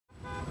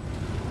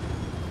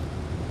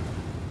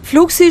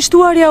Fluksi i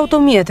shtuar i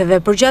automjeteve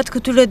përgjatë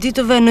këtyre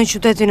ditëve në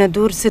qytetin e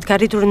Durrësit ka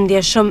rritur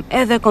ndjeshëm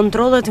edhe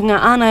kontrollet nga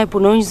ana e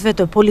punonjësve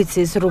të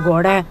policisë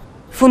rrugore.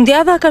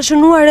 Fundjava ka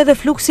shënuar edhe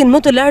fluksin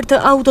më të lartë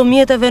të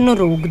automjeteve në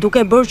rrugë,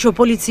 duke bërë që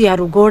policia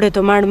rrugore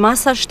të marrë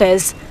masa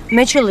shtesë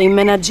me qëllim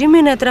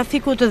menaxhimin e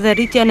trafikut dhe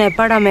rritjen e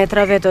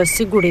parametrave të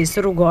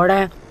sigurisë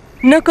rrugore.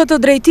 Në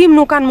këtë drejtim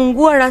nuk kanë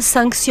munguar as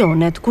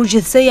sanksionet, ku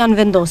gjithsej janë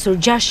vendosur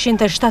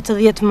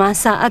 670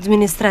 masa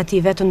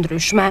administrative të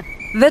ndryshme.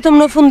 Vetëm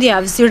në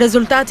fundjavë, si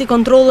rezultati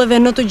kontrolleve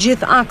në të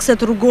gjithë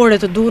akset rrugore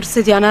të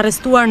Durrësit, janë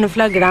arrestuar në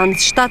flagrant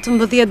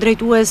 17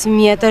 drejtues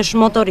mjetesh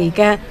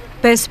motorike,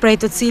 5 prej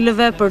të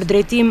cilëve për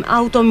drejtim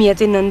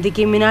automjeti në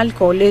ndikimin e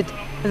alkoolit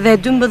dhe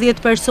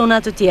 12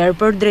 persona të tjerë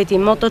për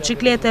drejtim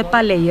motociklete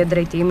pa leje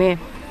drejtimi.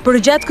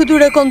 Përgjatë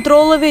këtyre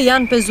kontrolleve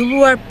janë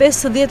pezulluar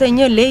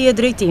 51 leje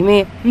drejtimi,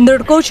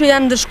 ndërkohë që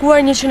janë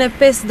dëshkuar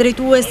 105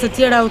 drejtues të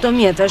tjera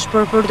automjetesh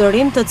për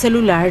përdorim të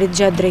celularit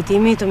gjatë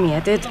drejtimit të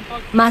mjetit.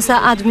 Masa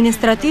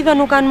administrative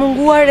nuk kanë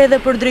munguar edhe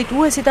për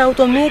drejtuesit e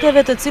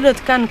automjeteve të cilët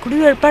kanë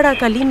kryer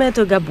parakalime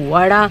të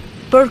gabuara.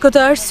 Për këtë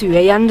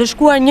arsye janë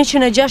dëshkuar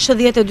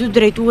 162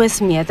 drejtues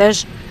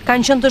mjetesh,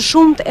 kanë qenë të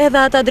shumt edhe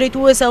ata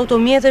drejtues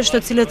automjetesh të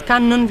cilët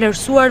kanë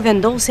nënvlerësuar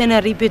vendosjen e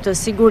rripit të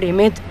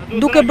sigurimit,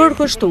 duke bërë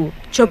kështu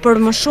që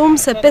për më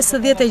shumë se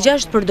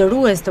 56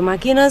 përdorues të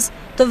makinës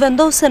të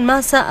vendosen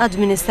masa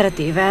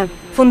administrative.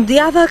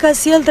 Fundjava ka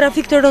sjellë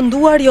trafik të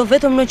rënduar jo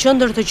vetëm në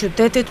qendër të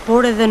qytetit,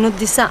 por edhe në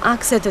disa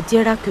akse të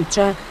tjera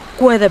kyçe,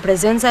 ku edhe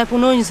prezenca e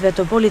punonjësve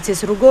të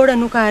policisë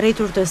rrugore nuk ka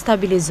arritur të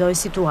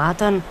stabilizojë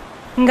situatën.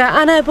 Nga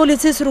ana e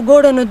policisë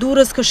rrugore në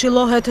Durrës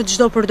këshillohet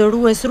çdo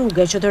përdorues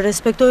rruge që të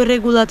respektojë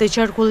rregullat e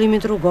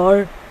qarkullimit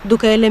rrugor,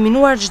 duke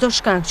eliminuar çdo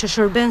shkak që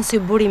shërben si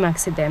burim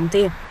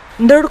aksidenti.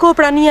 Ndërkohë,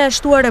 prania e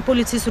shtuar e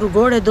policisë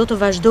rrugore do të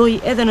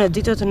vazhdojë edhe në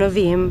ditët në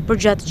vijim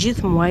përgjatë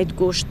gjithë muajit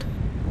gusht.